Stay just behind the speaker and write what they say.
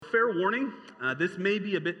fair warning, this may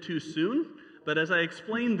be a bit too soon, but as I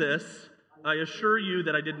explain this, I assure you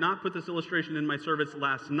that I did not put this illustration in my service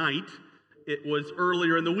last night. It was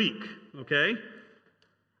earlier in the week, okay?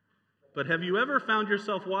 But have you ever found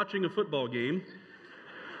yourself watching a football game,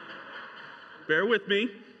 bear with me,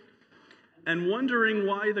 and wondering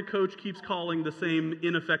why the coach keeps calling the same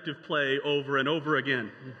ineffective play over and over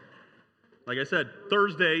again? Like I said,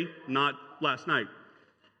 Thursday, not last night.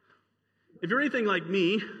 If you're anything like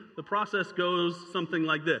me, the process goes something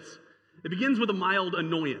like this. It begins with a mild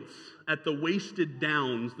annoyance at the wasted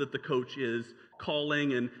downs that the coach is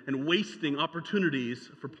calling and wasting opportunities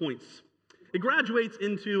for points. It graduates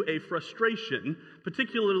into a frustration,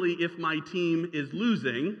 particularly if my team is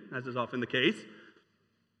losing, as is often the case.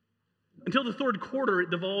 Until the third quarter, it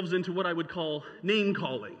devolves into what I would call name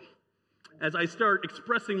calling, as I start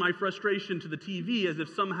expressing my frustration to the TV as if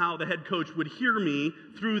somehow the head coach would hear me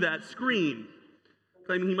through that screen,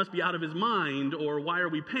 claiming he must be out of his mind, or why are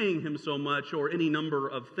we paying him so much, or any number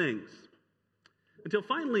of things. Until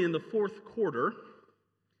finally in the fourth quarter,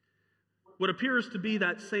 what appears to be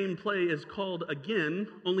that same play is called again,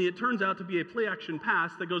 only it turns out to be a play-action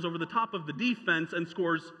pass that goes over the top of the defense and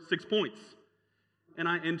scores 6 points. And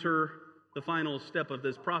I enter the final step of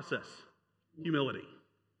this process, humility.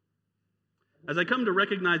 As I come to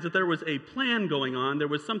recognize that there was a plan going on, there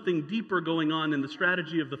was something deeper going on in the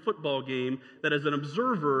strategy of the football game that as an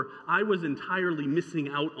observer, I was entirely missing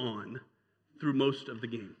out on through most of the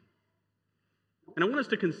game. And I want us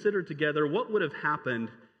to consider together what would have happened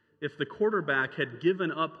if the quarterback had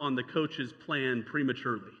given up on the coach's plan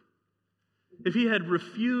prematurely. If he had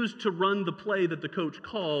refused to run the play that the coach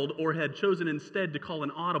called, or had chosen instead to call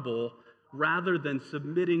an audible rather than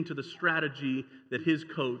submitting to the strategy that his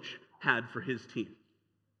coach had for his team.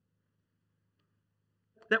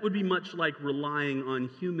 That would be much like relying on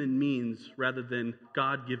human means rather than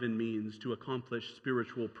God-given means to accomplish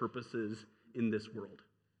spiritual purposes in this world.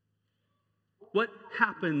 What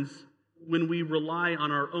happens when we rely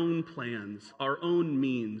on our own plans, our own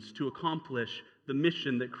means to accomplish the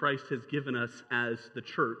mission that Christ has given us as the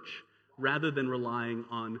church, rather than relying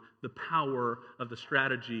on the power of the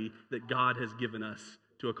strategy that God has given us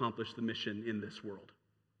to accomplish the mission in this world?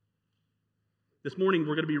 This morning,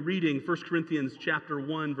 we're going to be reading 1 Corinthians chapter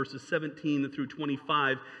 1, verses 17 through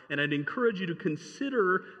 25, and I'd encourage you to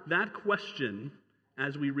consider that question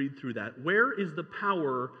as we read through that. Where is the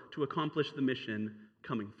power to accomplish the mission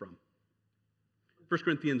coming from? 1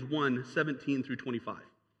 Corinthians 1, 17 through 25.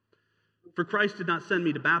 For Christ did not send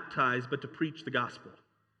me to baptize, but to preach the gospel,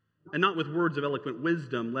 and not with words of eloquent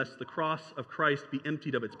wisdom, lest the cross of Christ be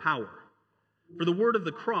emptied of its power. For the word of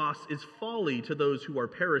the cross is folly to those who are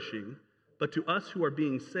perishing, but to us who are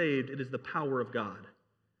being saved, it is the power of God.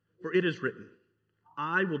 For it is written,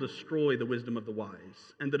 I will destroy the wisdom of the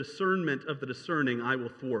wise, and the discernment of the discerning I will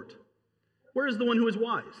thwart. Where is the one who is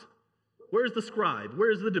wise? Where is the scribe? Where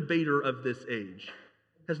is the debater of this age?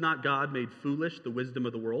 Has not God made foolish the wisdom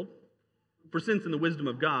of the world? For since in the wisdom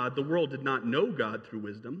of God, the world did not know God through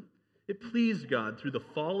wisdom, it pleased God through the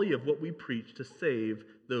folly of what we preach to save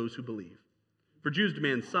those who believe. For Jews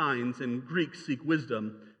demand signs, and Greeks seek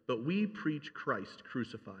wisdom, but we preach Christ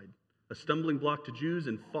crucified, a stumbling block to Jews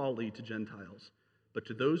and folly to Gentiles. But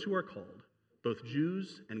to those who are called, both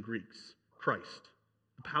Jews and Greeks, Christ,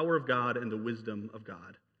 the power of God and the wisdom of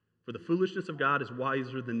God. For the foolishness of God is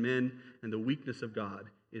wiser than men, and the weakness of God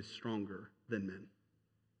is stronger than men.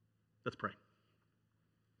 Let's pray.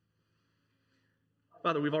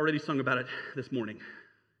 Father, we've already sung about it this morning.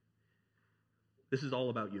 This is all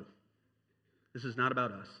about you. This is not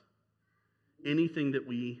about us. Anything that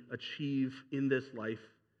we achieve in this life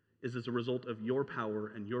is as a result of your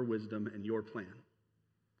power and your wisdom and your plan.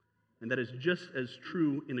 And that is just as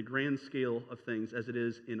true in a grand scale of things as it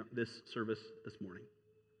is in this service this morning.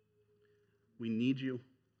 We need you.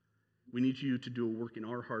 We need you to do a work in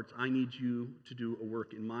our hearts. I need you to do a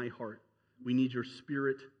work in my heart. We need your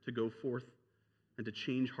Spirit to go forth and to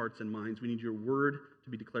change hearts and minds. We need your word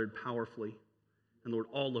to be declared powerfully. And Lord,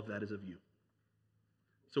 all of that is of you.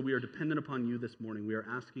 So we are dependent upon you this morning. We are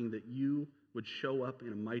asking that you would show up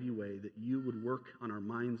in a mighty way, that you would work on our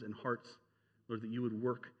minds and hearts, Lord, that you would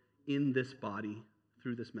work in this body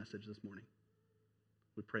through this message this morning.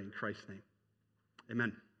 We pray in Christ's name.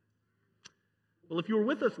 Amen. Well, if you were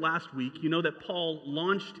with us last week, you know that Paul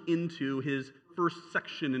launched into his first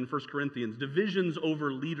section in 1 Corinthians, divisions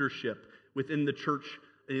over leadership within the church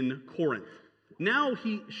in Corinth. Now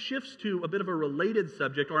he shifts to a bit of a related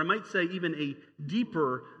subject, or I might say even a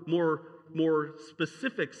deeper, more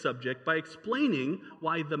specific subject, by explaining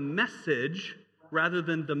why the message rather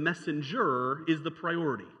than the messenger is the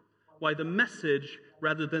priority. Why the message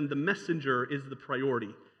rather than the messenger is the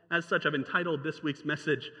priority. As such, I've entitled this week's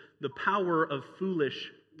message, The Power of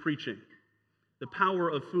Foolish Preaching. The power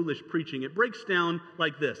of foolish preaching. It breaks down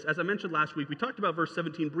like this. As I mentioned last week, we talked about verse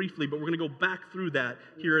 17 briefly, but we're going to go back through that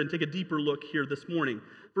here and take a deeper look here this morning.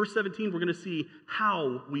 Verse 17, we're going to see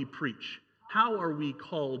how we preach. How are we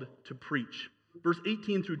called to preach? Verse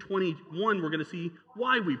 18 through 21, we're going to see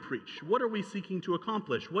why we preach. What are we seeking to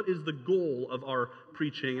accomplish? What is the goal of our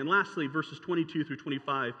preaching? And lastly, verses 22 through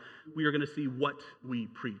 25, we are going to see what we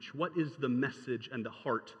preach. What is the message and the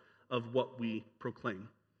heart of what we proclaim?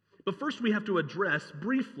 But first we have to address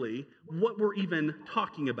briefly what we're even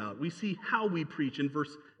talking about. We see how we preach in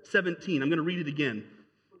verse 17. I'm going to read it again.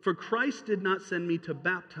 For Christ did not send me to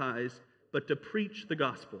baptize, but to preach the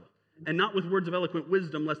gospel, and not with words of eloquent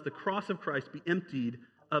wisdom, lest the cross of Christ be emptied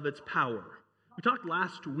of its power. We talked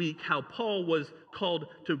last week how Paul was called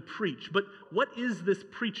to preach. But what is this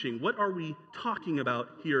preaching? What are we talking about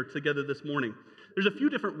here together this morning? There's a few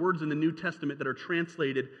different words in the New Testament that are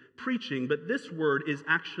translated preaching, but this word is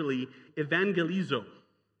actually evangelizo.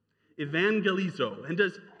 Evangelizo. And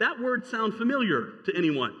does that word sound familiar to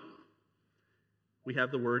anyone? We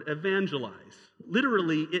have the word evangelize.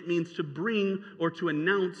 Literally, it means to bring or to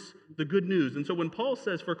announce the good news. And so when Paul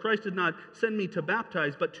says, for Christ did not send me to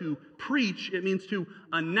baptize, but to preach, it means to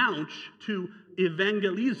announce, to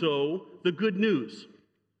evangelizo the good news.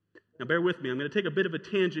 Now bear with me, I'm going to take a bit of a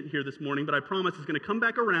tangent here this morning, but I promise it's going to come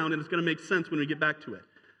back around and it's going to make sense when we get back to it.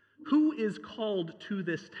 Who is called to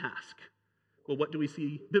this task? Well, what do we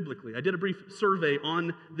see biblically? I did a brief survey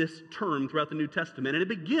on this term throughout the New Testament, and it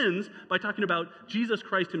begins by talking about Jesus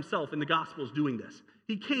Christ himself in the Gospels doing this.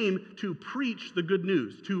 He came to preach the good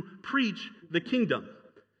news, to preach the kingdom.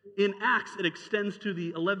 In Acts, it extends to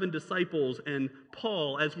the 11 disciples and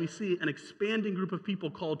Paul as we see an expanding group of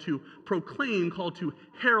people called to proclaim, called to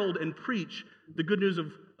herald and preach the good news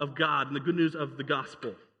of God and the good news of the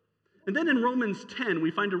gospel. And then in Romans 10,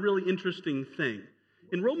 we find a really interesting thing.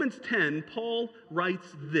 In Romans 10, Paul writes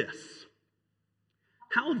this: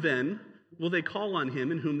 how then will they call on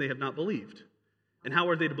him in whom they have not believed? And how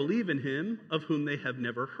are they to believe in him of whom they have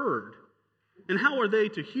never heard? And how are they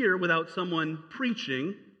to hear without someone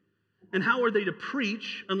preaching? And how are they to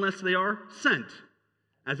preach unless they are sent?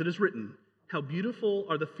 As it is written, how beautiful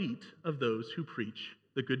are the feet of those who preach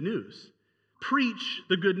the good news. Preach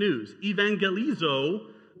the good news. Evangelizo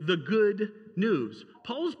the good news.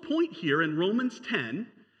 Paul's point here in Romans 10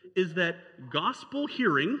 is that gospel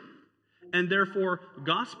hearing and therefore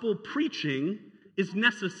gospel preaching is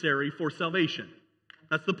necessary for salvation.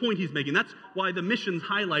 That's the point he's making. That's why the missions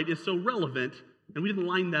highlight is so relevant, and we didn't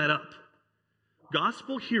line that up.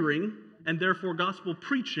 Gospel hearing and therefore gospel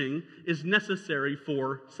preaching is necessary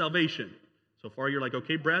for salvation. So far you're like,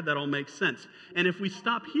 okay, Brad, that all makes sense. And if we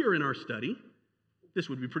stop here in our study, this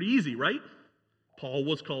would be pretty easy, right? Paul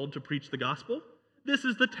was called to preach the gospel. This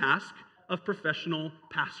is the task of professional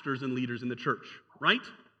pastors and leaders in the church, right?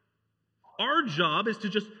 Our job is to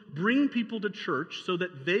just bring people to church so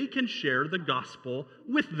that they can share the gospel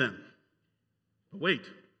with them. But wait,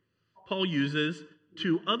 Paul uses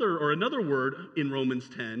another word in Romans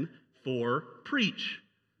 10 for preach.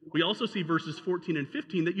 We also see verses 14 and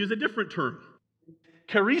 15 that use a different term.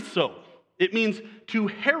 Keriso. It means to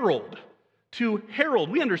herald. To herald.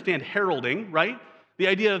 We understand heralding, right? The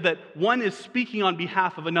idea that one is speaking on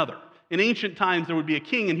behalf of another. In ancient times, there would be a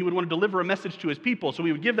king, and he would want to deliver a message to his people. So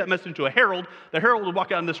he would give that message to a herald. The herald would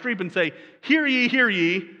walk out in the street and say, hear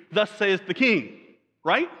ye, thus saith the king.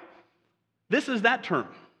 Right? This is that term.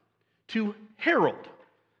 To herald.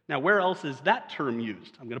 Now, where else is that term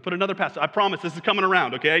used? I'm going to put another passage. I promise this is coming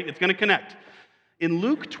around, okay? It's going to connect. In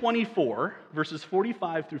Luke 24, verses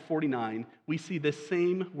 45 through 49, we see this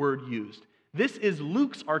same word used. This is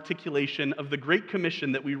Luke's articulation of the Great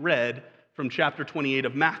Commission that we read from chapter 28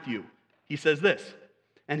 of Matthew. He says this,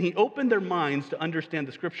 and he opened their minds to understand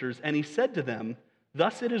the scriptures, and he said to them,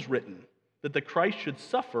 thus it is written, that the Christ should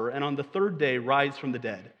suffer and on the third day rise from the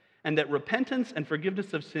dead, and that repentance and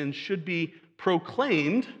forgiveness of sins should be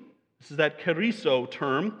proclaimed, this is that keriso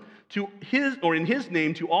term, in his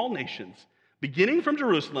name to all nations, beginning from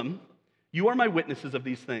Jerusalem. You are my witnesses of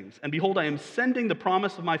these things. And behold, I am sending the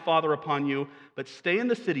promise of my Father upon you, but stay in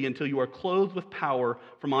the city until you are clothed with power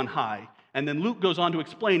from on high. And then Luke goes on to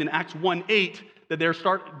explain in Acts 1:8 that they're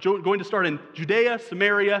going to start in Judea,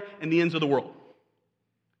 Samaria, and the ends of the world.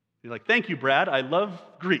 You're like, thank you, Brad. I love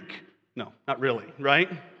Greek. No, not really, right?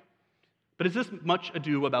 But is this much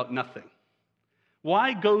ado about nothing?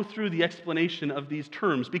 Why go through the explanation of these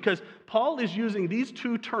terms? Because Paul is using these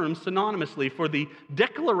two terms synonymously for the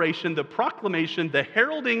declaration, the proclamation, the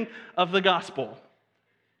heralding of the gospel.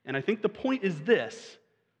 And I think the point is this: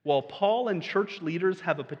 while Paul and church leaders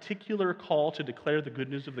have a particular call to declare the good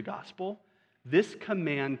news of the gospel, this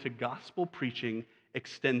command to gospel preaching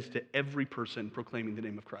extends to every person proclaiming the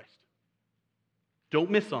name of Christ. Don't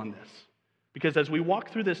miss on this, because as we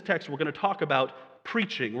walk through this text, we're going to talk about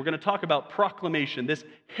preaching. We're going to talk about proclamation, this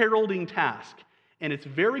heralding task. And it's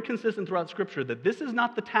very consistent throughout Scripture that this is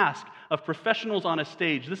not the task of professionals on a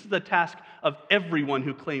stage. This is the task of everyone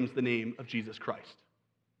who claims the name of Jesus Christ.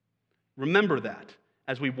 Remember that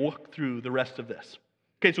as we walk through the rest of this.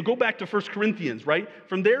 Okay, so go back to 1 Corinthians, right?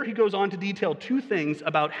 From there, he goes on to detail two things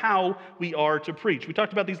about how we are to preach. We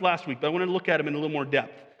talked about these last week, but I want to look at them in a little more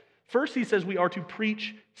depth. First, he says we are to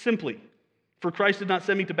preach simply. For Christ did not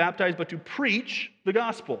send me to baptize, but to preach the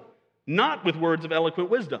gospel, not with words of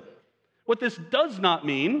eloquent wisdom. What this does not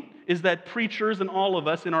mean is that preachers and all of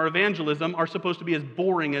us in our evangelism are supposed to be as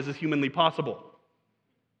boring as is humanly possible.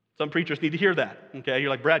 Some preachers need to hear that, okay?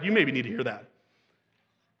 You're like, Brad, you maybe need to hear that.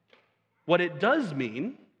 What it does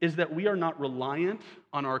mean is that we are not reliant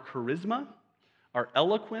on our charisma, our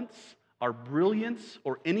eloquence, our brilliance,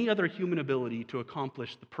 or any other human ability to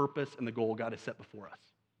accomplish the purpose and the goal God has set before us.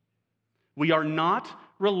 We are not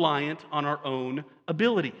reliant on our own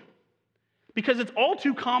ability. Because it's all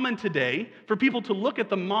too common today for people to look at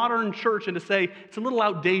the modern church and to say, it's a little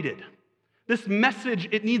outdated. This message,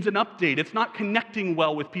 it needs an update. It's not connecting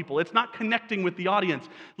well with people. It's not connecting with the audience.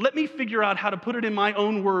 Let me figure out how to put it in my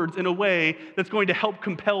own words in a way that's going to help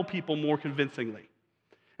compel people more convincingly.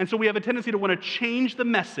 And so we have a tendency to want to change the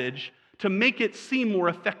message to make it seem more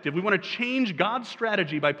effective. We want to change God's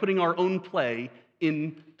strategy by putting our own play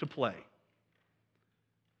into play.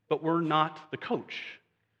 But we're not the coach.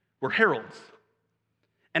 We're heralds.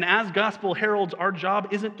 And as gospel heralds, our job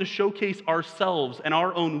isn't to showcase ourselves and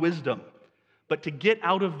our own wisdom, but to get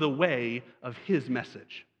out of the way of his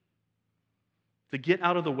message. To get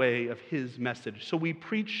out of the way of his message. So we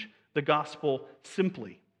preach the gospel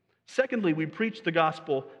simply. Secondly, we preach the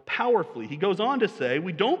gospel powerfully. He goes on to say,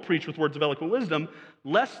 we don't preach with words of eloquent wisdom,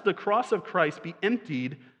 lest the cross of Christ be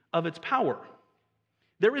emptied of its power.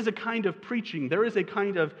 There is a kind of preaching, there is a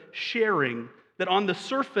kind of sharing that on the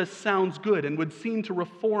surface sounds good and would seem to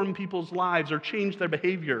reform people's lives or change their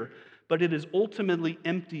behavior, but it is ultimately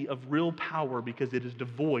empty of real power because it is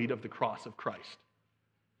devoid of the cross of Christ.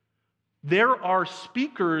 There are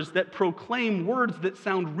speakers that proclaim words that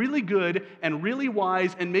sound really good and really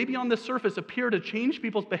wise and maybe on the surface appear to change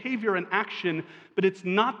people's behavior and action, but it's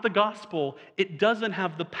not the gospel. It doesn't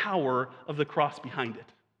have the power of the cross behind it.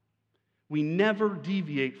 We never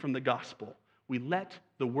deviate from the gospel. We let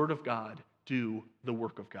the word of God do the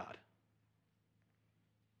work of God.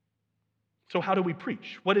 So how do we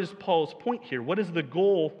preach? What is Paul's point here? What is the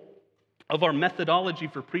goal of our methodology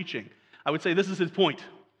for preaching? I would say this is his point.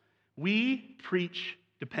 We preach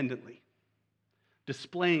dependently,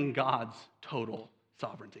 displaying God's total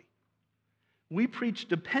sovereignty. We preach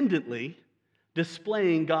dependently,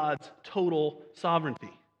 displaying God's total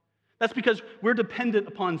sovereignty. That's because we're dependent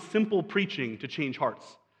upon simple preaching to change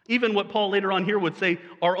hearts. Even what Paul later on here would say,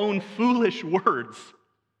 our own foolish words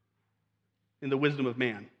in the wisdom of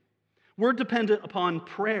man. We're dependent upon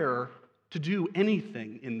prayer to do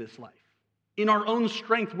anything in this life. In our own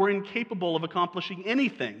strength, we're incapable of accomplishing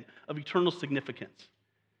anything of eternal significance.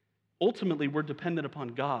 Ultimately, we're dependent upon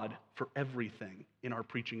God for everything in our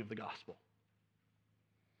preaching of the gospel.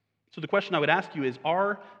 So the question I would ask you is,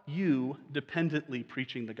 are you dependently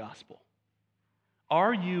preaching the gospel?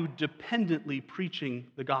 Are you dependently preaching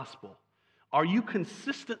the gospel? Are you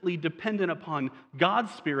consistently dependent upon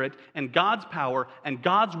God's Spirit and God's power and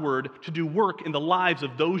God's word to do work in the lives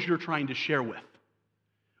of those you're trying to share with?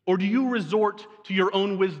 Or do you resort to your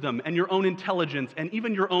own wisdom and your own intelligence and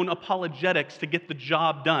even your own apologetics to get the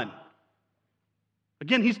job done?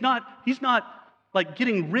 Again, he's not like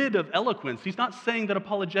getting rid of eloquence. He's not saying that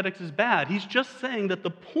apologetics is bad. He's just saying that the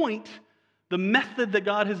point, the method that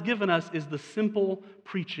God has given us is the simple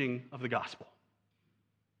preaching of the gospel.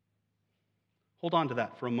 Hold on to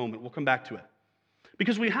that for a moment. We'll come back to it.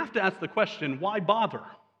 Because we have to ask the question, why bother?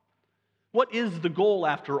 What is the goal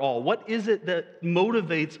after all? What is it that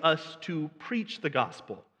motivates us to preach the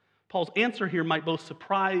gospel? Paul's answer here might both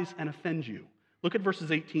surprise and offend you. Look at verses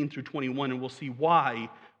 18 through 21 and we'll see why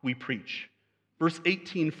we preach. Verse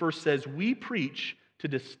 18 first says, we preach to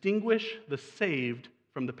distinguish the saved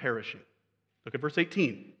from the perishing. Look at verse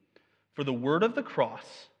 18. For the word of the cross,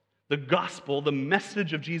 the gospel, the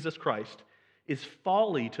message of Jesus Christ, is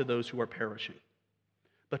folly to those who are perishing.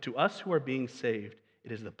 But to us who are being saved,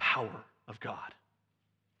 it is the power of God.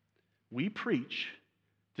 We preach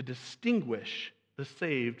to distinguish the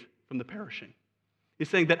saved from the perishing. He's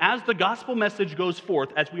saying that as the gospel message goes forth,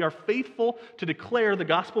 as we are faithful to declare the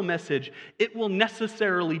gospel message, it will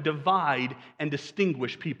necessarily divide and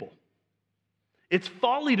distinguish people. It's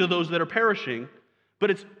folly to those that are perishing, but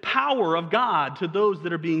it's power of God to those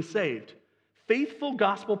that are being saved. Faithful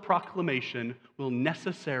gospel proclamation will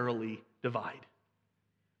necessarily divide.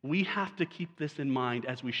 We have to keep this in mind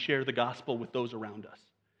as we share the gospel with those around us.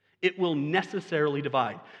 It will necessarily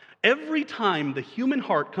divide. Every time the human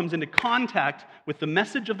heart comes into contact with the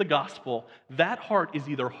message of the gospel, that heart is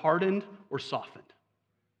either hardened or softened.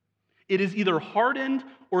 It is either hardened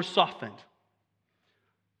or softened.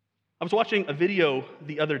 I was watching a video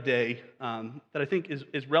the other day that I think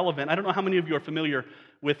is relevant. I don't know how many of you are familiar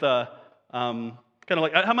with kind of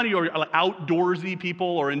like, how many of you are like outdoorsy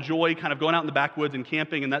people or enjoy kind of going out in the backwoods and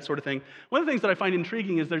camping and that sort of thing? One of the things that I find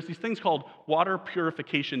intriguing is there's these things called water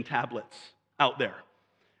purification tablets out there.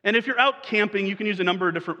 And if you're out camping, you can use a number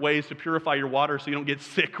of different ways to purify your water so you don't get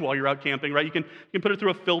sick while you're out camping, right? You can put it through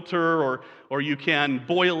a filter, or you can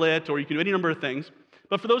boil it, or you can do any number of things.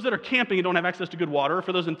 But for those that are camping and don't have access to good water, or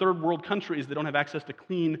for those in third world countries that don't have access to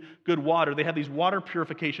clean, good water, they have these water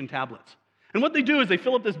purification tablets. And what they do is they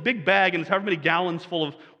fill up this big bag, and it's however many gallons full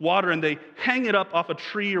of water, and they hang it up off a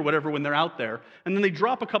tree or whatever when they're out there, and then they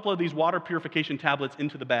drop a couple of these water purification tablets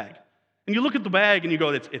into the bag. And you look at the bag and you go,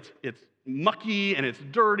 it's mucky and it's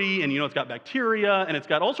dirty, and it's got bacteria, and it's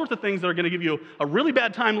got all sorts of things that are going to give you a really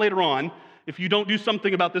bad time later on if you don't do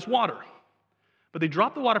something about this water. But they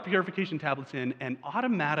drop the water purification tablets in, and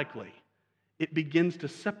automatically it begins to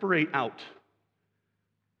separate out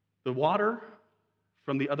the water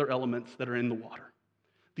from the other elements that are in the water.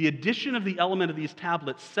 The addition of the element of these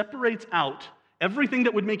tablets separates out everything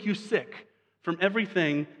that would make you sick from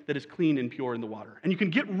everything that is clean and pure in the water. And you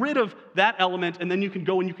can get rid of that element, and then you can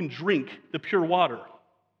go and you can drink the pure water.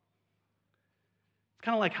 It's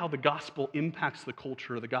kind of like how the gospel impacts the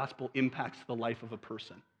culture, the gospel impacts the life of a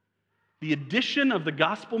person. The addition of the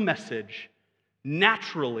gospel message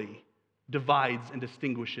naturally divides and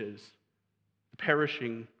distinguishes the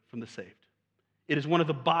perishing from the saved. It is one of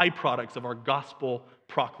the byproducts of our gospel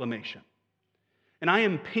proclamation. And I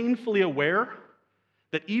am painfully aware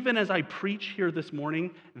that even as I preach here this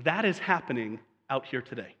morning, that is happening out here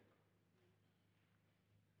today.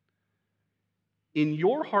 In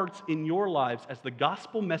your hearts, in your lives, as the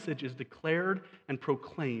gospel message is declared and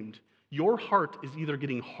proclaimed, your heart is either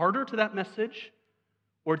getting harder to that message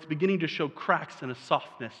or it's beginning to show cracks and a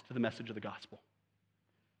softness to the message of the gospel.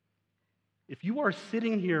 If you are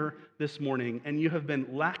sitting here this morning and you have been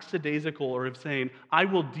lackadaisical or have saying, I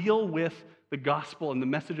will deal with the gospel and the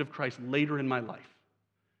message of Christ later in my life,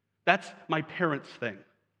 that's my parents' thing.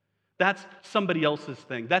 That's somebody else's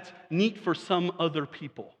thing. That's neat for some other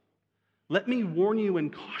people. Let me warn you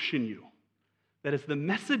and caution you that as the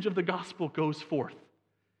message of the gospel goes forth,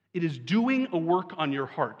 it is doing a work on your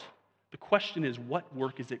heart. The question is, what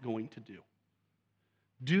work is it going to do?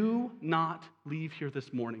 Do not leave here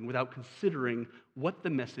this morning without considering what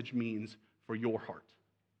the message means for your heart.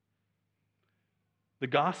 The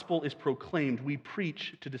gospel is proclaimed. We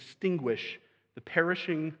preach to distinguish the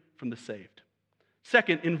perishing from the saved.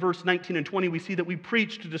 Second, in verse 19 and 20, we see that we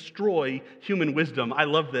preach to destroy human wisdom. I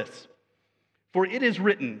love this. For it is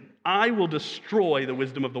written, I will destroy the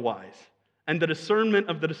wisdom of the wise, and the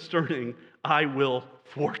discernment of the discerning I will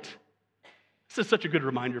thwart. This is such a good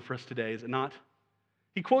reminder for us today, is it not?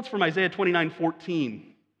 He quotes from Isaiah 29:14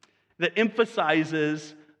 that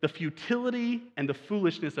emphasizes the futility and the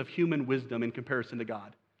foolishness of human wisdom in comparison to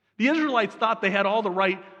God. The Israelites thought they had all the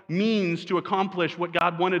right means to accomplish what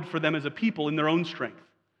God wanted for them as a people in their own strength.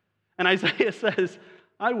 And Isaiah says,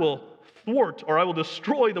 I will thwart, or I will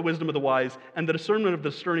destroy the wisdom of the wise, and the discernment of the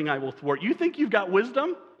discerning I will thwart. You think you've got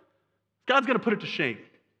wisdom? God's going to put it to shame.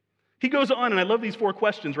 He goes on, and I love these 4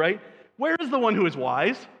 questions, right? Where is the one who is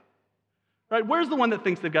wise? Right? Where's the one that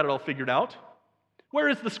thinks they've got it all figured out? Where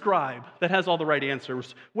is the scribe that has all the right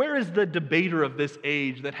answers? Where is the debater of this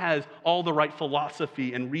age that has all the right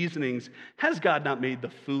philosophy and reasonings? Has God not made the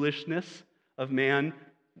foolishness of man,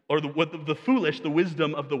 or the foolish, the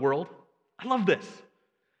wisdom of the world? I love this,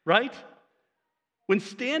 right? When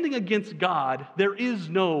standing against God, there is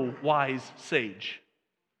no wise sage.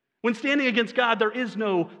 When standing against God, there is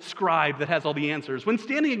no scribe that has all the answers. When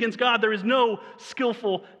standing against God, there is no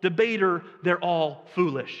skillful debater. They're all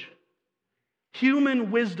foolish.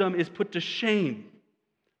 Human wisdom is put to shame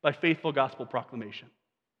by faithful gospel proclamation.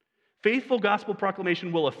 Faithful gospel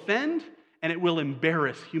proclamation will offend and it will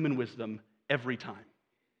embarrass human wisdom every time.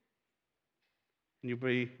 And you'll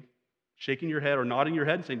be shaking your head or nodding your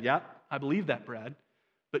head and saying, yeah, I believe that, Brad.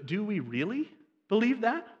 But do we really believe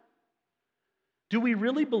that? Do we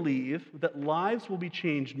really believe that lives will be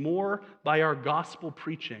changed more by our gospel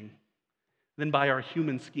preaching than by our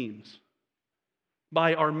human schemes,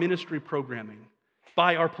 by our ministry programming,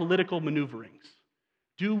 by our political maneuverings?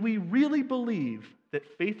 Do we really believe that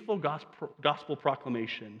faithful gospel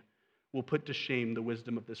proclamation will put to shame the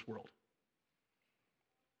wisdom of this world?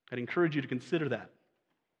 I'd encourage you to consider that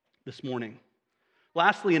this morning.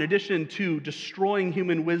 Lastly, in addition to destroying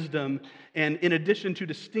human wisdom and in addition to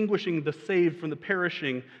distinguishing the saved from the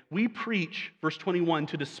perishing, we preach, verse 21,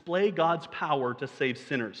 to display God's power to save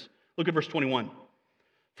sinners. Look at verse 21.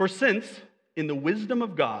 For since, in the wisdom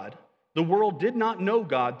of God, the world did not know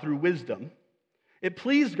God through wisdom, it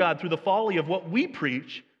pleased God through the folly of what we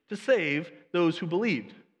preach to save those who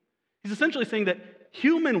believed. He's essentially saying that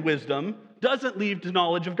human wisdom doesn't lead to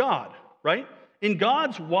knowledge of God, right? In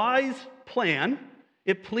God's wise plan,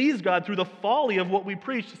 it pleased God through the folly of what we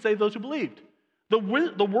preach to save those who believed. The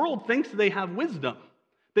world thinks they have wisdom.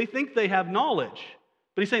 They think they have knowledge.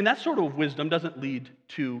 But he's saying that sort of wisdom doesn't lead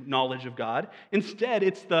to knowledge of God. Instead,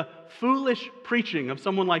 it's the foolish preaching of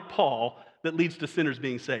someone like Paul that leads to sinners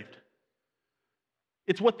being saved.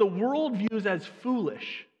 It's what the world views as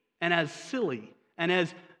foolish and as silly and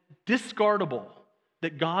as discardable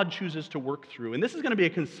that God chooses to work through. And this is going to be a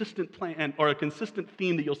consistent plan or a consistent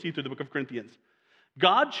theme that you'll see through the book of Corinthians.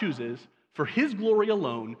 God chooses, for his glory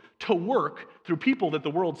alone, to work through people that the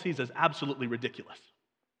world sees as absolutely ridiculous.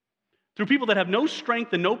 Through people that have no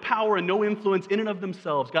strength and no power and no influence in and of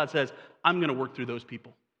themselves, God says, I'm going to work through those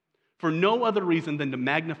people for no other reason than to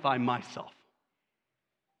magnify myself.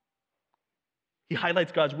 He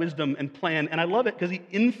highlights God's wisdom and plan, and I love it because he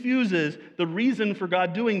infuses the reason for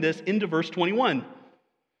God doing this into verse 21.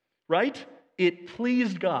 Right? It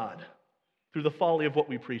pleased God through the folly of what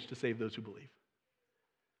we preach to save those who believe.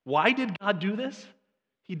 Why did God do this?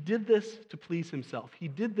 He did this to please himself. He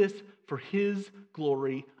did this for his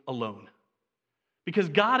glory alone. Because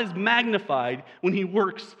God is magnified when he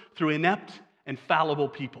works through inept and fallible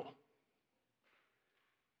people.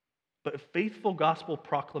 But faithful gospel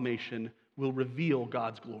proclamation will reveal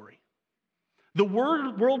God's glory. The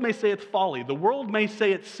world may say it's folly. The world may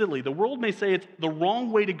say it's silly. The world may say it's the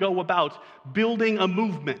wrong way to go about building a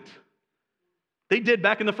movement. They did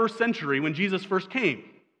back in the first century when Jesus first came,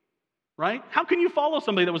 right? How can you follow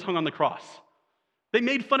somebody that was hung on the cross? They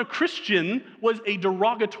made fun of Christian was a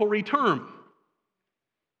derogatory term.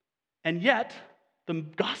 And yet, the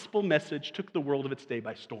gospel message took the world of its day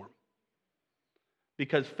by storm.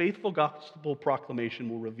 Because faithful gospel proclamation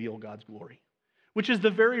will reveal God's glory, which is the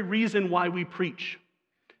very reason why we preach.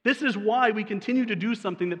 This is why we continue to do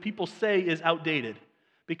something that people say is outdated,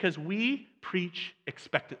 because we preach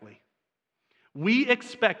expectantly. We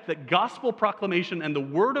expect that gospel proclamation and the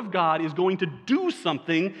word of God is going to do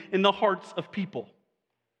something in the hearts of people.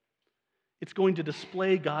 It's going to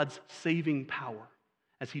display God's saving power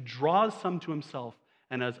as he draws some to himself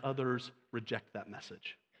and as others reject that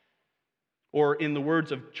message. Or in the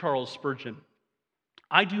words of Charles Spurgeon,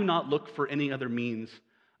 I do not look for any other means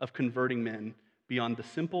of converting men beyond the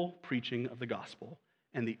simple preaching of the gospel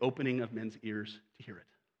and the opening of men's ears to hear it.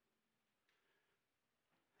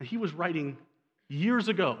 And he was writing years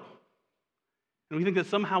ago. And we think that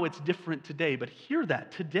somehow it's different today, but hear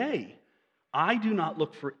that today. I do not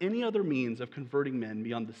look for any other means of converting men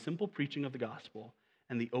beyond the simple preaching of the gospel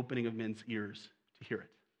and the opening of men's ears to hear it.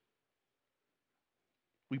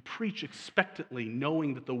 We preach expectantly,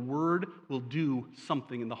 knowing that the word will do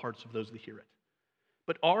something in the hearts of those that hear it.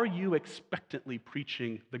 But are you expectantly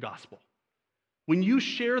preaching the gospel? When you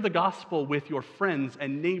share the gospel with your friends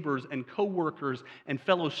and neighbors and coworkers and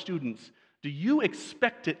fellow students, do you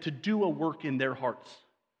expect it to do a work in their hearts?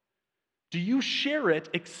 Do you share it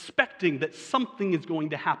expecting that something is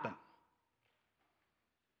going to happen?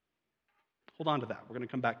 Hold on to that. We're going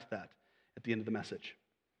to come back to that at the end of the message.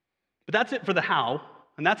 But that's it for the how.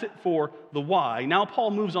 And that's it for the why. Now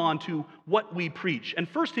Paul moves on to what we preach. And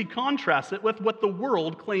first he contrasts it with what the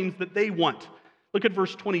world claims that they want. Look at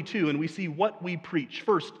verse 22 and we see what we preach.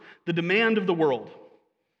 First, the demand of the world.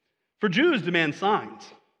 For Jews demand signs,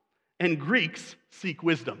 and Greeks seek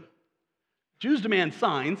wisdom. Jews demand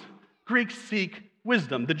signs, Greeks seek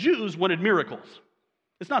wisdom. The Jews wanted miracles.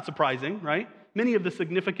 It's not surprising, right? Many of the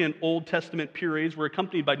significant Old Testament periods were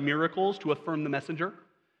accompanied by miracles to affirm the messenger.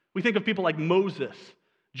 We think of people like Moses,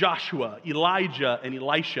 Joshua, Elijah, and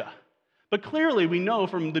Elisha. But clearly we know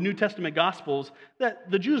from the New Testament Gospels that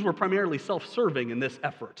the Jews were primarily self-serving in this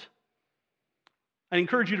effort. I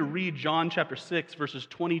encourage you to read John chapter 6, verses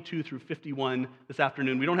 22 through 51 this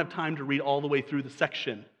afternoon. We don't have time to read all the way through the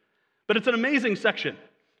section, but it's an amazing section.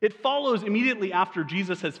 It follows immediately after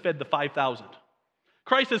Jesus has fed the 5,000.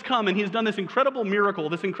 Christ has come and he has done this incredible miracle,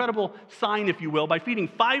 this incredible sign, if you will, by feeding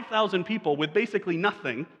 5,000 people with basically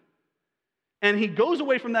nothing. And he goes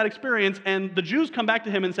away from that experience, and the Jews come back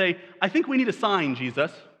to him and say, I think we need a sign,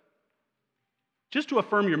 Jesus, just to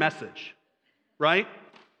affirm your message, right?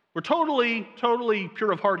 We're totally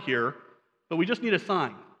pure of heart here, but we just need a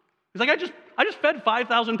sign. He's like, I just fed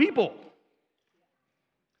 5,000 people.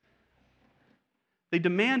 They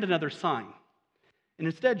demand another sign. And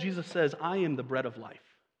instead, Jesus says, I am the bread of life.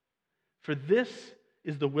 For this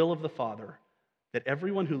is the will of the Father, that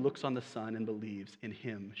everyone who looks on the Son and believes in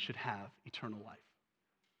him should have eternal life.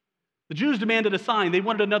 The Jews demanded a sign. They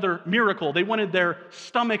wanted another miracle. They wanted their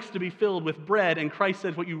stomachs to be filled with bread. And Christ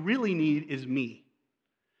said, what you really need is me.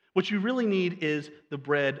 What you really need is the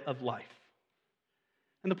bread of life.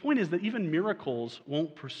 And the point is that even miracles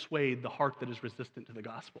won't persuade the heart that is resistant to the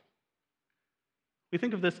gospel. We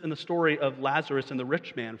think of this in the story of Lazarus and the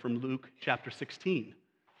rich man from Luke chapter 16,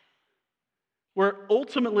 where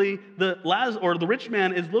ultimately the rich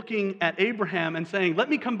man is looking at Abraham and saying, let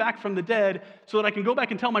me come back from the dead so that I can go back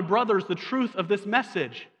and tell my brothers the truth of this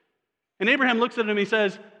message. And Abraham looks at him and he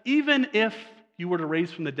says, even if you were to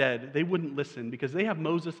raise from the dead, they wouldn't listen because they have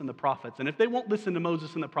Moses and the prophets. And if they won't listen to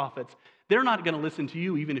Moses and the prophets, they're not going to listen to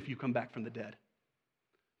you even if you come back from the dead.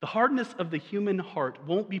 The hardness of the human heart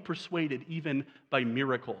won't be persuaded even by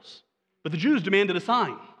miracles. But the Jews demanded a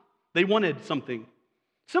sign. They wanted something.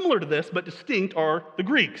 Similar to this, but distinct, are the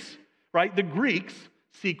Greeks, right? The Greeks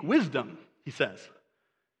seek wisdom, he says.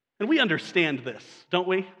 And we understand this, don't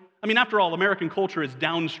we? I mean, after all, American culture is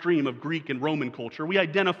downstream of Greek and Roman culture. We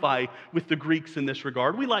identify with the Greeks in this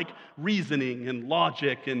regard. We like reasoning and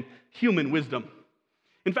logic and human wisdom.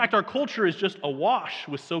 In fact, our culture is just awash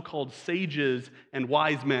with so-called sages and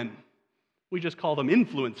wise men. We just call them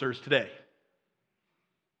influencers today.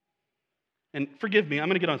 And forgive me, I'm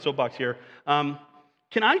going to get on soapbox here.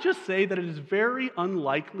 Can I just say that it is very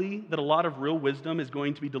unlikely that a lot of real wisdom is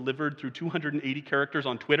going to be delivered through 280 characters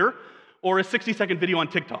on Twitter or a 60-second video on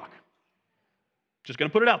TikTok? Just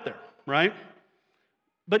going to put it out there, right?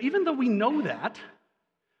 But even though we know that,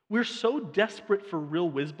 we're so desperate for real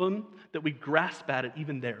wisdom that we grasp at it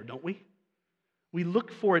even there, don't we? We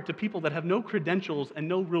look for it to people that have no credentials and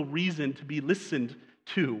no real reason to be listened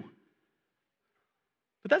to.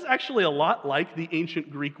 But that's actually a lot like the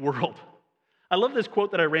ancient Greek world. I love this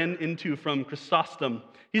quote that I ran into from Chrysostom.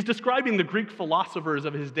 He's describing the Greek philosophers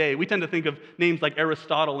of his day. We tend to think of names like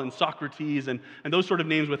Aristotle and Socrates and those sort of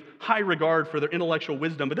names with high regard for their intellectual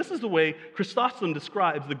wisdom. But this is the way Chrysostom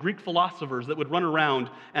describes the Greek philosophers that would run around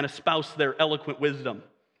and espouse their eloquent wisdom.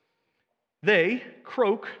 They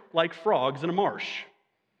croak like frogs in a marsh.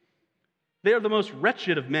 They are the most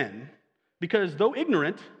wretched of men because, though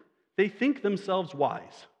ignorant, they think themselves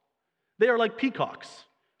wise. They are like peacocks,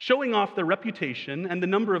 showing off their reputation and the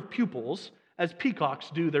number of pupils as peacocks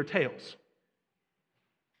do their tails.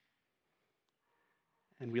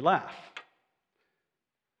 And we laugh.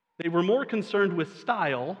 They were more concerned with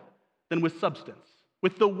style than with substance,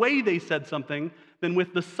 with the way they said something than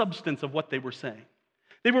with the substance of what they were saying.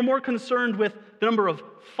 They were more concerned with the number of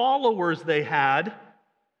followers they had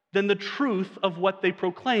than the truth of what they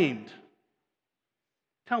proclaimed.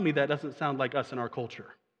 Tell me that doesn't sound like us in our culture.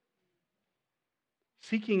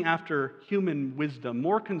 Seeking after human wisdom,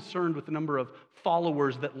 more concerned with the number of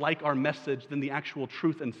followers that like our message than the actual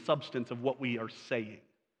truth and substance of what we are saying.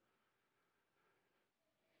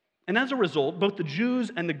 And as a result, both the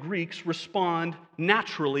Jews and the Greeks respond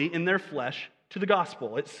naturally in their flesh to the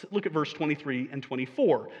gospel. Look at verse 23 and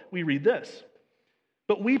 24. We read this.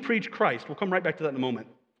 But we preach Christ. We'll come right back to that in a moment.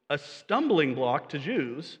 A stumbling block to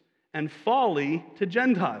Jews and folly to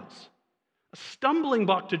Gentiles. A stumbling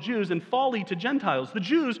block to Jews and folly to Gentiles. The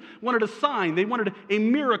Jews wanted a sign. They wanted a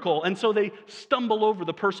miracle. And so they stumble over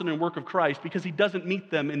the person and work of Christ because he doesn't meet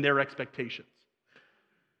them in their expectations.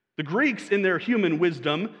 The Greeks, in their human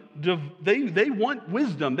wisdom, they want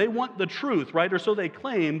wisdom. They want the truth, right? Or so they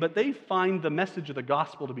claim, but they find the message of the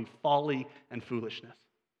gospel to be folly and foolishness.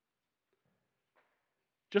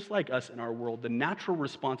 Just like us in our world, the natural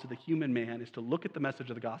response of the human man is to look at the message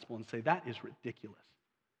of the gospel and say, that is ridiculous.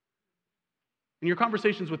 In your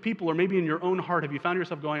conversations with people, or maybe in your own heart, have you found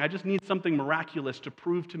yourself going, I just need something miraculous to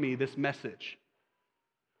prove to me this message?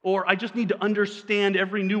 Or I just need to understand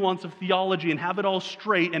every nuance of theology and have it all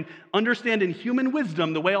straight and understand in human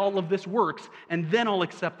wisdom the way all of this works, and then I'll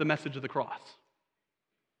accept the message of the cross.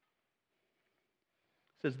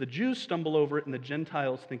 It says, the Jews stumble over it and the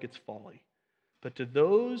Gentiles think it's folly. But to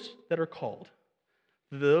those that are called,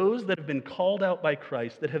 those that have been called out by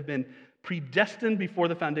Christ, that have been predestined before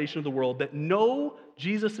the foundation of the world, that know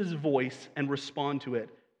Jesus' voice and respond to it,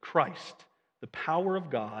 Christ the power of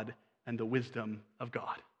God and the wisdom of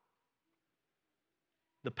God.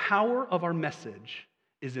 The power of our message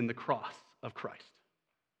is in the cross of Christ.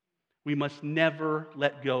 We must never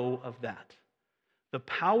let go of that. The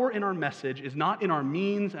power in our message is not in our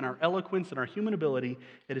means and our eloquence and our human ability.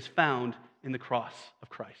 It is found in the cross of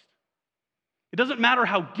Christ. It doesn't matter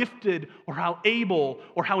how gifted or how able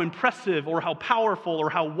or how impressive or how powerful or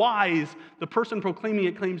how wise the person proclaiming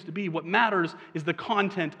it claims to be. What matters is the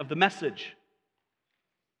content of the message.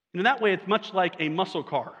 And in that way, it's much like a muscle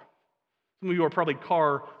car. Some of you are probably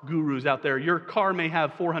car gurus out there. Your car may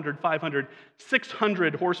have 400, 500,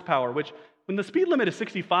 600 horsepower, which when the speed limit is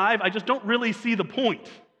 65, I just don't really see the point.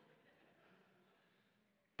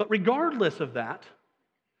 But regardless of that,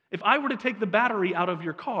 if I were to take the battery out of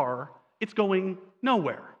your car, it's going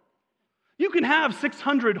nowhere. You can have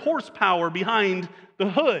 600 horsepower behind the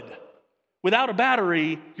hood. Without a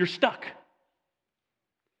battery, you're stuck.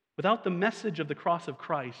 Without the message of the cross of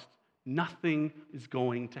Christ, nothing is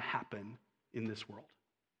going to happen in this world.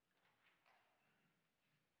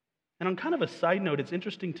 And on kind of a side note, it's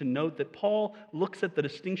interesting to note that Paul looks at the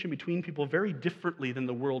distinction between people very differently than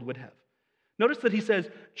the world would have. Notice that he says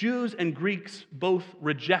Jews and Greeks both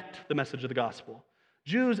reject the message of the gospel.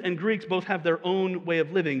 Jews and Greeks both have their own way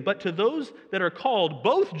of living, but to those that are called,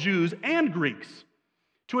 both Jews and Greeks,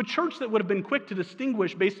 to a church that would have been quick to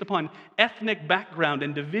distinguish based upon ethnic background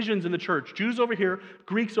and divisions in the church, Jews over here,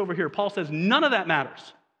 Greeks over here, Paul says none of that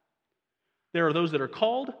matters. There are those that are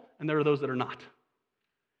called, and there are those that are not.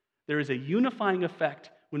 There is a unifying effect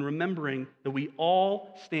when remembering that we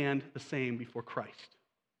all stand the same before Christ.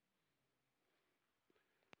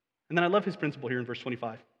 And then I love his principle here in verse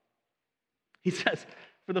 25. He says,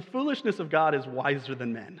 "For the foolishness of God is wiser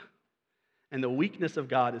than men, and the weakness of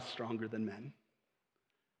God is stronger than men."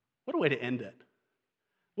 What a way to end it.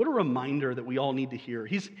 What a reminder that we all need to hear.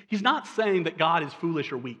 He's not saying that God is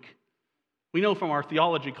foolish or weak. We know from our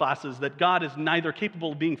theology classes that God is neither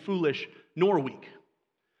capable of being foolish nor weak.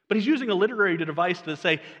 But he's using a literary device to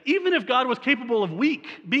say, even if God was capable of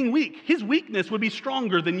being weak, his weakness would be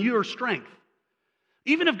stronger than your strength.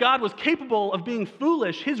 Even if God was capable of being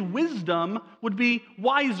foolish, his wisdom would be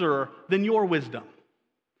wiser than your wisdom.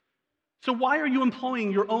 So why are you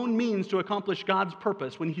employing your own means to accomplish God's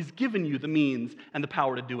purpose when he's given you the means and the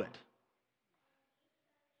power to do it?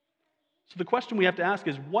 So the question we have to ask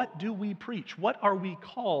is, what do we preach? What are we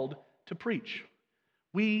called to preach?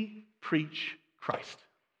 We preach Christ,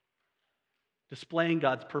 displaying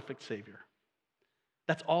God's perfect Savior.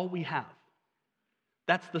 That's all we have.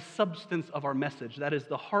 That's the substance of our message. That is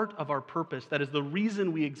the heart of our purpose. That is the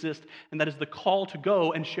reason we exist, and that is the call to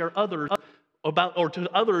go and share to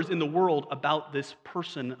others in the world about this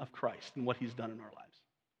person of Christ and what he's done in our lives.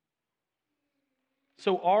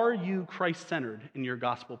 So are you Christ-centered in your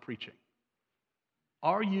gospel preaching?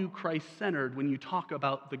 Are you Christ-centered when you talk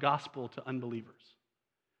about the gospel to unbelievers?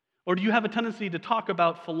 Or do you have a tendency to talk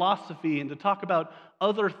about philosophy and to talk about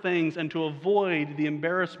other things and to avoid the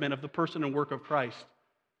embarrassment of the person and work of Christ?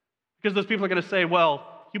 Because those people are going to say,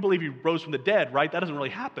 well, you believe he rose from the dead, right? That doesn't really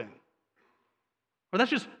happen. Or that's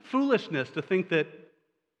just foolishness to think that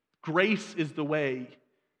grace is the way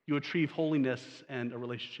you achieve holiness and a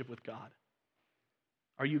relationship with God.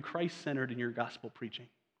 Are you Christ-centered in your gospel preaching?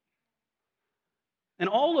 And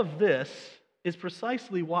all of this is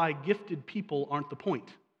precisely why gifted people aren't the point.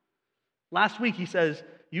 Last week he says,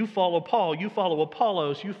 you follow Paul, you follow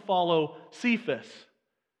Apollos, you follow Cephas.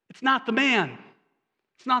 It's not the man.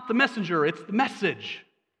 It's not the messenger. It's the message.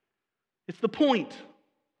 It's the point.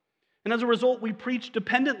 And as a result, we preach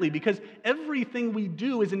dependently because everything we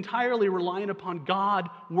do is entirely reliant upon God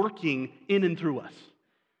working in and through us.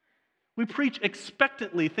 We preach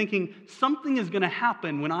expectantly, thinking something is going to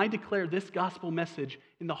happen when I declare this gospel message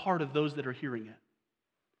in the heart of those that are hearing it.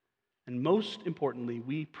 And most importantly,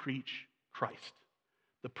 we preach Christ,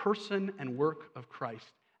 the person and work of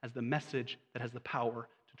Christ as the message that has the power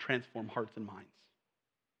to transform hearts and minds.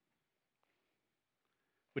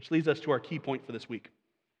 Which leads us to our key point for this week.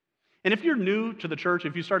 And if you're new to the church,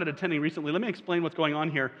 if you started attending recently, let me explain what's going on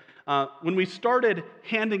here. When we started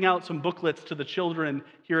handing out some booklets to the children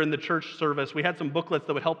here in the church service, we had some booklets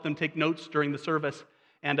that would help them take notes during the service.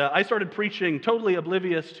 And I started preaching totally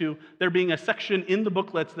oblivious to there being a section in the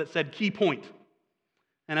booklets that said key point.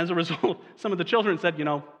 And as a result, some of the children said,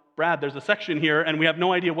 Brad, there's a section here, and we have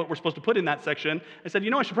no idea what we're supposed to put in that section. I said,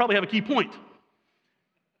 I should probably have a key point.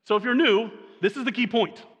 So if you're new, this is the key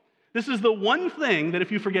point. This is the one thing that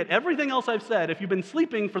if you forget everything else I've said, if you've been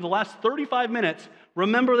sleeping for the last 35 minutes,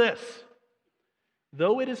 remember this.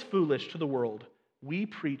 Though it is foolish to the world, we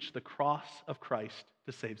preach the cross of Christ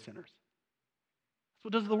to save sinners. That's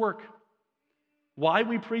what does the work. Why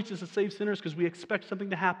we preach is to save sinners because we expect something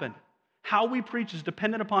to happen. How we preach is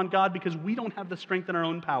dependent upon God because we don't have the strength in our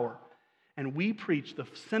own power. And we preach the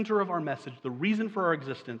center of our message, the reason for our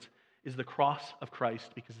existence, is the cross of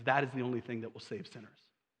Christ because that is the only thing that will save sinners.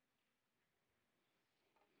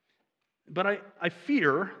 But I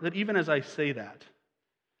fear that even as I say that,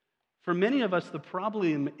 for many of us, the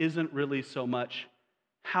problem isn't really so much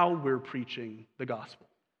how we're preaching the gospel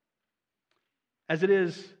as it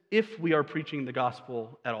is if we are preaching the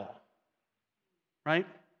gospel at all, right?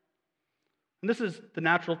 And this is the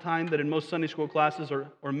natural time that in most Sunday school classes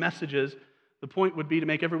or messages, the point would be to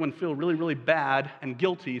make everyone feel really, really bad and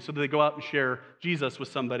guilty so that they go out and share Jesus with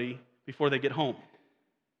somebody before they get home.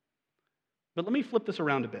 But let me flip this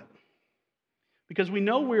around a bit. Because we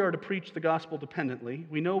know we are to preach the gospel dependently,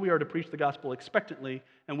 we know we are to preach the gospel expectantly,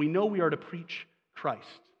 and we know we are to preach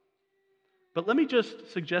Christ. But let me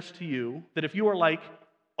just suggest to you that if you are like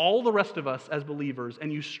all the rest of us as believers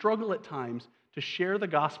and you struggle at times to share the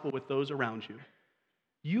gospel with those around you,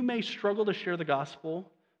 you may struggle to share the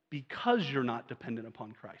gospel because you're not dependent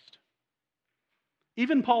upon Christ.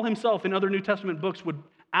 Even Paul himself in other New Testament books would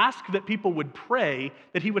ask that people would pray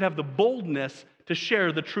that he would have the boldness to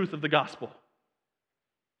share the truth of the gospel.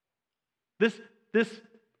 This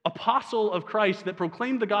apostle of Christ that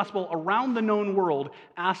proclaimed the gospel around the known world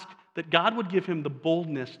asked that God would give him the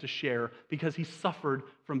boldness to share because he suffered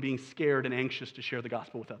from being scared and anxious to share the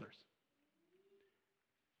gospel with others.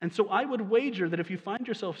 And so I would wager that if you find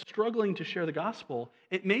yourself struggling to share the gospel,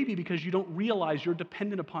 it may be because you don't realize you're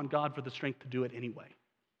dependent upon God for the strength to do it anyway.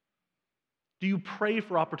 Do you pray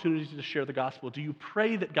for opportunities to share the gospel? Do you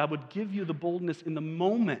pray that God would give you the boldness in the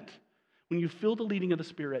moment when you feel the leading of the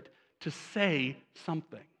Spirit to say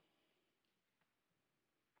something?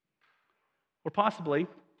 Or possibly,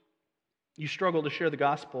 you struggle to share the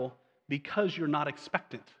gospel because you're not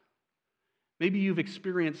expectant. Maybe you've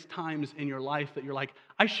experienced times in your life that you're like,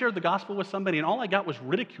 I shared the gospel with somebody and all I got was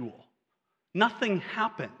ridicule. Nothing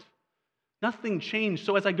happened. Nothing changed.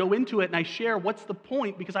 So as I go into it and I share, what's the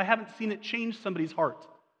point? Because I haven't seen it change somebody's heart.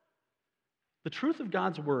 The truth of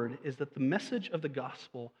God's word is that the message of the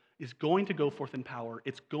gospel is going to go forth in power.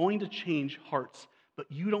 It's going to change hearts, but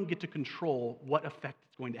you don't get to control what effect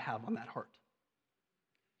it's going to have on that heart.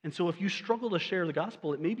 And so if you struggle to share the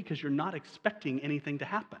gospel, it may be because you're not expecting anything to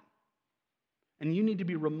happen. And you need to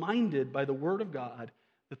be reminded by the word of God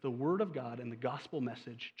that the word of God and the gospel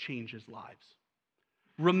message changes lives.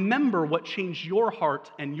 Remember what changed your heart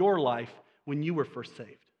and your life when you were first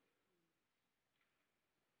saved.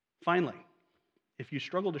 Finally, if you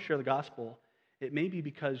struggle to share the gospel, it may be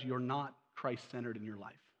because you're not Christ-centered in your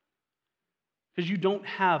life. Because you don't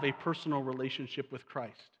have a personal relationship with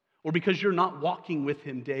Christ. Or because you're not walking with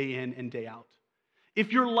him day in and day out.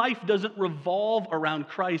 If your life doesn't revolve around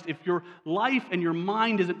Christ, if your life and your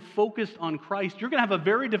mind isn't focused on Christ, you're going to have a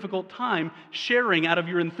very difficult time sharing out of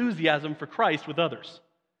your enthusiasm for Christ with others.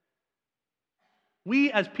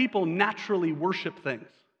 We as people naturally worship things.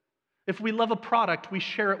 If we love a product, we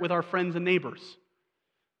share it with our friends and neighbors.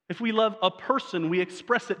 If we love a person, we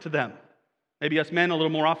express it to them. Maybe us men a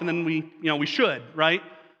little more often than we should, right?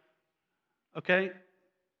 Okay?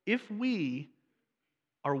 If we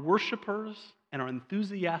are worshipers and are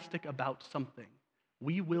enthusiastic about something,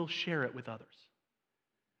 we will share it with others.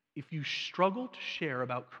 If you struggle to share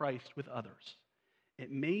about Christ with others,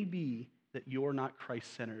 it may be that you're not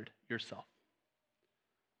Christ-centered yourself.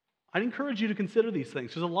 I'd encourage you to consider these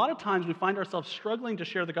things, because a lot of times we find ourselves struggling to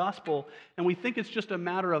share the gospel, and we think it's just a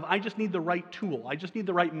matter of, I just need the right tool, I just need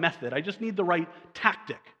the right method, I just need the right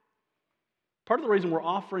tactic. Part of the reason we're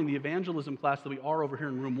offering the evangelism class that we are over here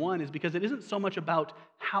in room 1 is because it isn't so much about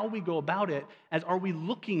how we go about it as are we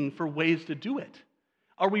looking for ways to do it?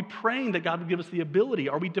 Are we praying that God would give us the ability?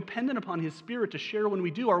 Are we dependent upon his Spirit to share when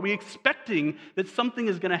we do? Are we expecting that something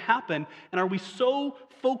is going to happen? And are we so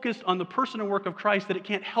focused on the person and work of Christ that it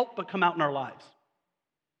can't help but come out in our lives?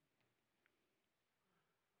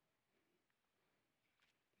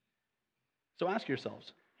 So ask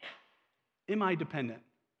yourselves, am I dependent?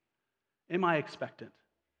 Am I expectant?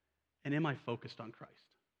 And am I focused on Christ?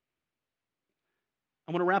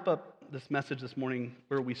 I want to wrap up this message this morning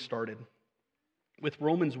where we started, with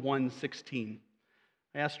Romans 1:16.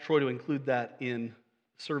 I asked Troy to include that in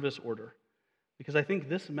service order because I think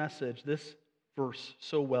this message, this verse,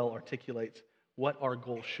 so well articulates what our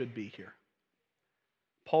goal should be here.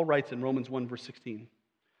 Paul writes in Romans 1, verse 16,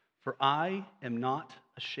 "For I am not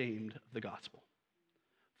ashamed of the gospel.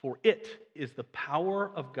 For it is the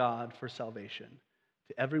power of God for salvation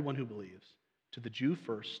to everyone who believes, to the Jew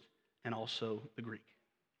first and also the Greek."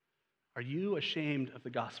 Are you ashamed of the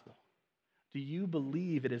gospel? Do you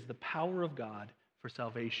believe it is the power of God for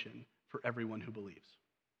salvation for everyone who believes.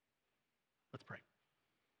 Let's pray.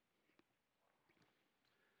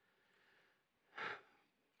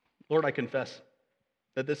 Lord, I confess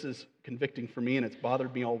that this is convicting for me and it's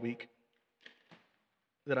bothered me all week,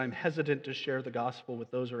 that I'm hesitant to share the gospel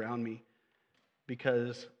with those around me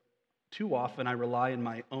because too often I rely on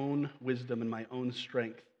my own wisdom and my own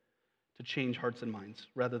strength to change hearts and minds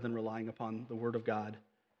rather than relying upon the Word of God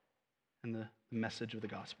and the message of the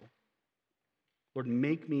gospel. Lord,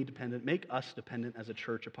 make me dependent, make us dependent as a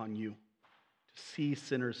church upon you to see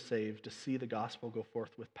sinners saved, to see the gospel go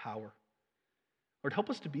forth with power. Lord, help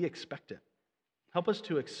us to be expectant. Help us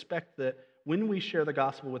to expect that when we share the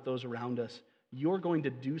gospel with those around us, you're going to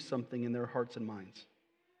do something in their hearts and minds.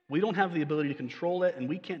 We don't have the ability to control it, and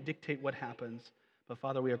we can't dictate what happens. But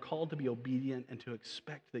Father, we are called to be obedient and to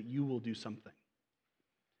expect that you will do something.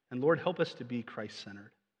 And Lord, help us to be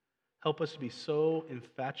Christ-centered. Help us to be so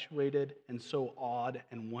infatuated and so awed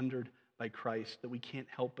and wondered by Christ that we can't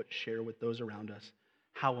help but share with those around us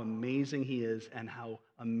how amazing he is and how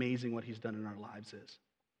amazing what he's done in our lives is.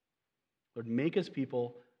 Lord, make us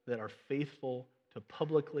people that are faithful to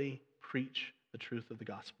publicly preach the truth of the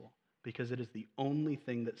gospel, because it is the only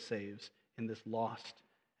thing that saves in this lost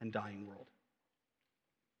and dying world.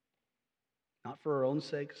 Not for our own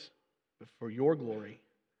sakes, but for your glory.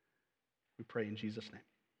 We pray in Jesus' name.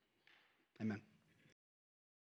 Amen.